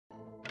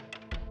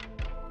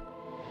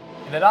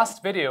In the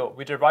last video,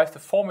 we derived the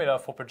formula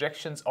for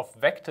projections of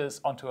vectors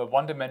onto a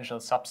one-dimensional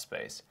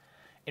subspace.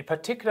 In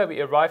particular,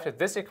 we arrived at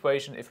this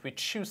equation if we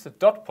choose the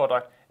dot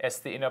product as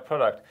the inner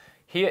product.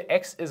 Here,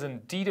 x is a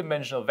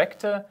d-dimensional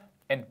vector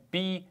and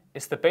b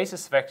is the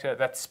basis vector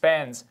that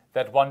spans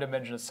that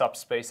one-dimensional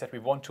subspace that we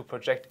want to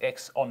project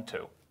x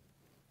onto.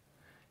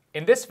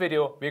 In this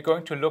video, we're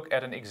going to look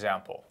at an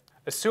example.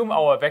 Assume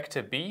our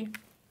vector b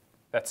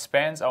that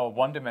spans our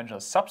one-dimensional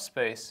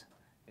subspace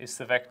is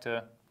the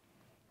vector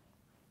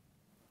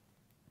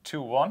 2,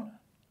 1,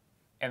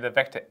 and the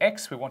vector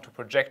x we want to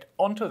project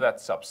onto that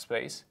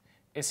subspace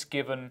is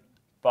given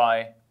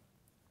by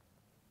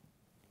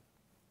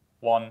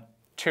 1,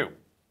 2.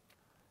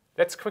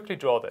 Let's quickly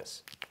draw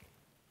this.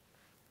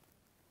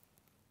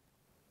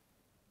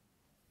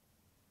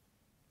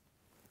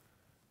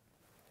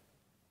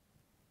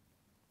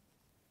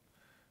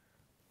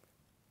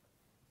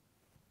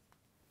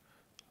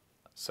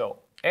 So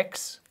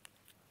x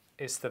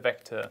is the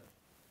vector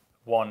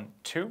 1,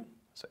 2.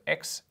 So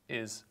x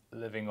is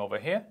living over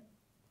here.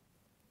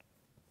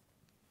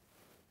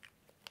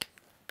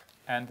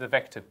 And the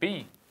vector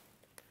b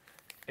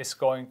is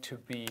going to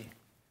be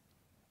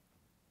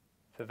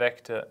the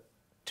vector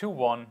 2,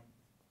 1.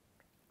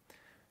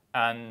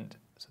 And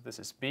so this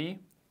is b.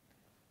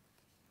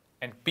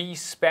 And b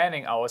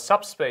spanning our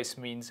subspace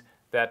means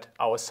that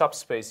our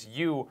subspace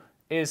U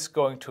is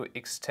going to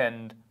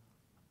extend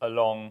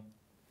along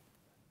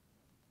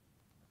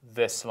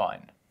this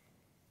line.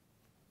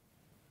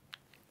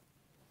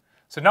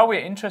 So now we're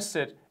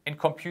interested in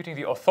computing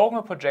the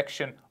orthogonal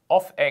projection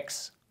of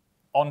x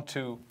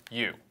onto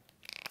U.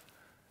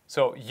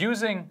 So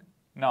using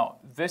now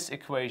this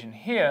equation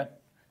here,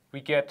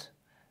 we get,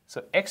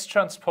 so x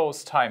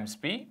transpose times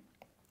b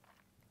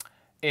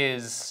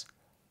is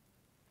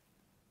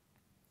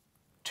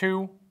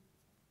 2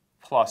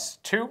 plus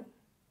 2.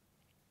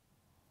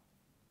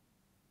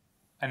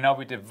 And now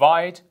we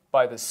divide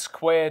by the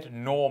squared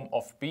norm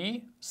of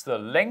b. So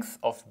the length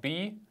of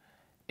b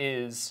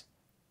is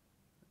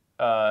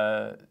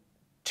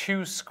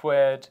 2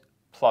 squared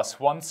plus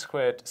 1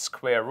 squared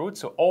square root.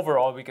 So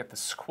overall, we get the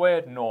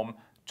squared norm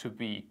to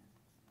be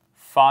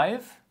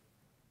 5.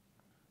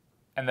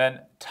 And then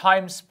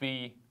times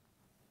b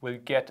will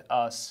get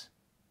us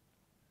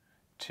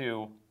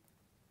to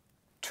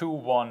 2,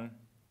 1.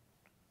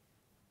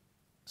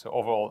 So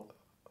overall,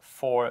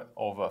 4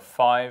 over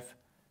 5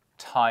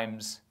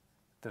 times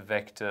the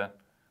vector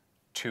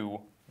 2,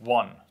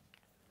 1.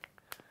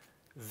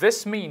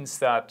 This means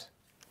that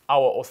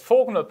our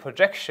orthogonal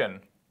projection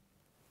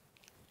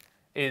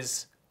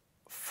is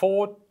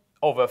 4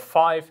 over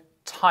 5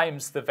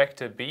 times the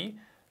vector b.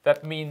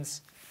 That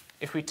means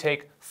if we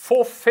take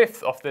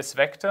 4/5 of this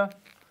vector,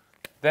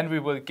 then we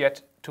will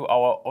get to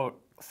our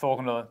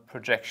orthogonal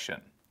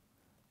projection.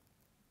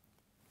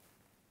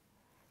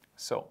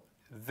 So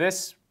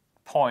this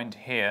point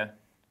here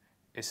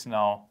is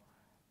now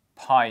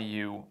pi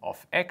u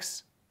of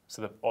x,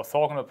 so the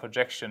orthogonal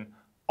projection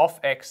of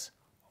x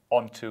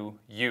onto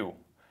u.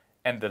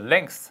 And the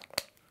length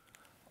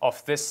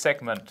of this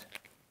segment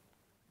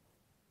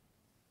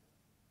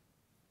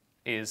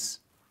is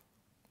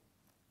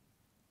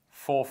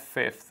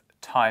 4/5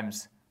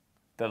 times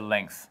the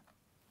length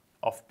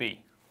of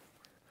b.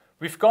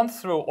 We've gone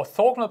through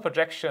orthogonal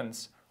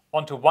projections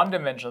onto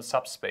one-dimensional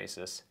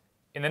subspaces.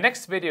 In the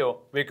next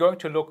video, we're going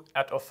to look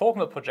at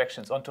orthogonal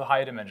projections onto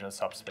higher dimensional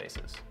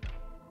subspaces.